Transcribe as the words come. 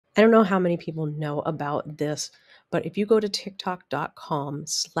I don't know how many people know about this, but if you go to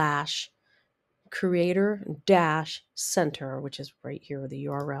tiktok.com/creator-center, which is right here, the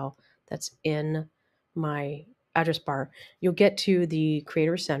URL that's in my address bar, you'll get to the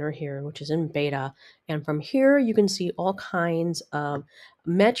Creator Center here, which is in beta. And from here, you can see all kinds of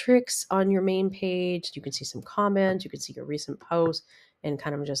metrics on your main page. You can see some comments, you can see your recent posts, and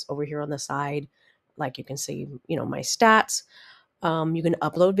kind of just over here on the side, like you can see, my stats. You can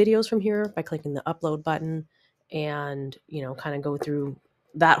upload videos from here by clicking the upload button and, kind of go through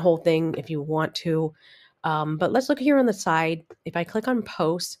that whole thing if you want to. But let's look here on the side. If I click on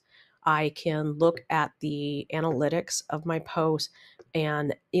posts, I can look at the analytics of my posts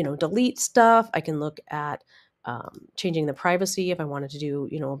and, delete stuff. I can look at changing the privacy if I wanted to do,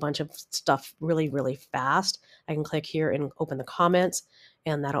 a bunch of stuff really, really fast. I can click here and open the comments,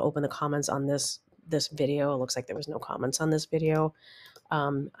 and that'll open the comments on this video. It looks like there was no comments on this video.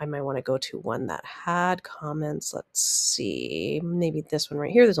 I might want to go to one that had comments. Let's see, maybe this one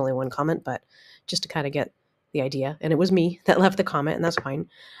right here. There's only one comment, but just to kind of get the idea. And it was me that left the comment, and that's fine.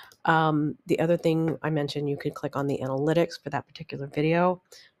 The other thing I mentioned, you could click on the analytics for that particular video.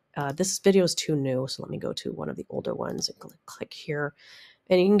 This video is too new, so let me go to one of the older ones and click here.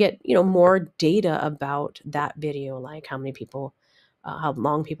 And you can get, more data about that video, like how many people, how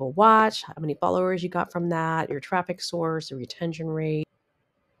long people watch, how many followers you got from that, your traffic source, the retention rate.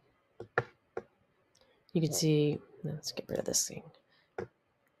 You can see, let's get rid of this thing.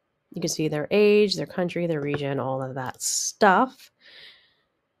 You can see their age, their country, their region, all of that stuff.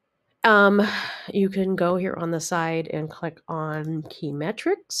 You can go here on the side and click on key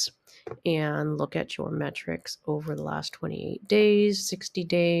metrics and look at your metrics over the last 28 days, 60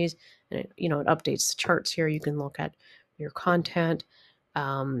 days, and it updates the charts here. You can look at your content.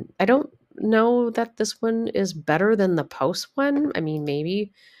 I don't know that this one is better than the post one. I mean,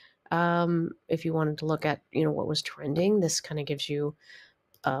 maybe if you wanted to look at, what was trending, this kind of gives you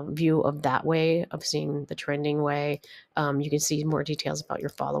a view of that way of seeing the trending way. You can see more details about your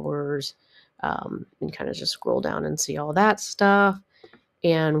followers, and kind of just scroll down and see all that stuff.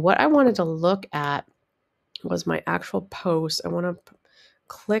 And what I wanted to look at was my actual post. I want to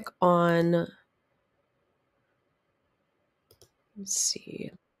click on, let's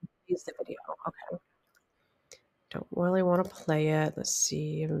see, use the video. Okay. Don't really want to play it. Let's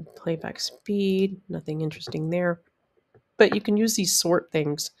see, playback speed, nothing interesting there. But you can use these sort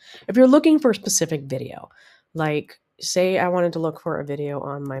things. If you're looking for a specific video, like say I wanted to look for a video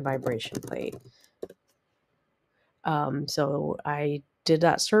on my vibration plate. So I did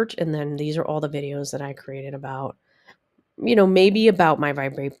that search, and then these are all the videos that I created about, maybe about my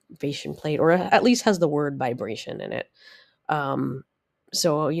vibration plate, or at least has the word vibration in it.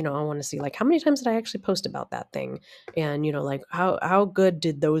 So, I want to see like how many times did I actually post about that thing, and like how good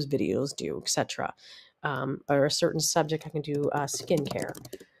did those videos do, etc. Or a certain subject, I can do skincare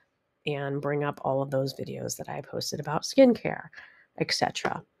and bring up all of those videos that I posted about skincare,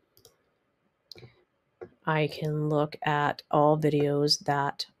 etc. I can look at all videos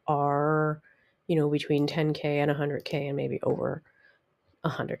that are, between 10K and 100K and maybe over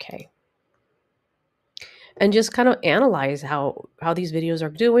 100K. And just kind of analyze how these videos are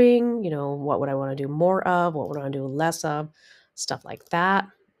doing, what would I want to do more of, what would I want to do less of, stuff like that.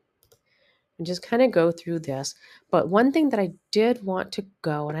 And just kind of go through this. But one thing that I did want to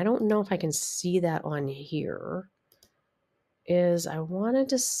go, and I don't know if I can see that on here, is I wanted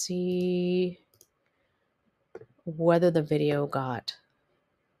to see whether the video got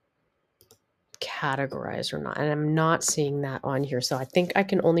categorized or not. And I'm not seeing that on here. So I think I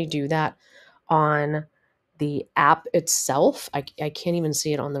can only do that on the app itself. I can't even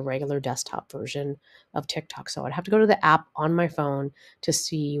see it on the regular desktop version of TikTok. So I'd have to go to the app on my phone to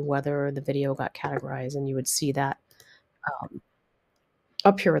see whether the video got categorized. And you would see that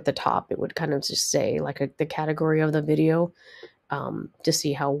up here at the top. It would kind of just say like the category of the video, to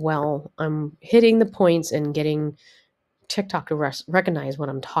see how well I'm hitting the points and getting TikTok to recognize what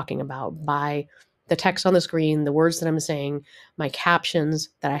I'm talking about by the text on the screen, the words that I'm saying, my captions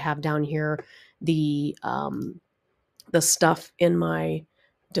that I have down here, the stuff in my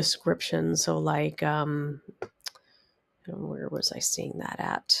description. So like, where was I seeing that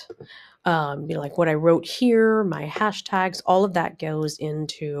at? Like what I wrote here, my hashtags, all of that goes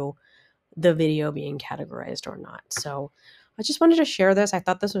into the video being categorized or not. So I just wanted to share this. I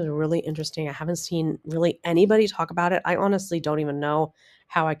thought this was really interesting. I haven't seen really anybody talk about it. I honestly don't even know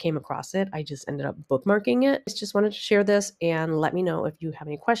how I came across it. I just ended up bookmarking it. I just wanted to share this, and let me know if you have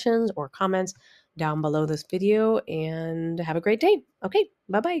any questions or comments down below this video, and have a great day. Okay,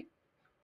 bye-bye.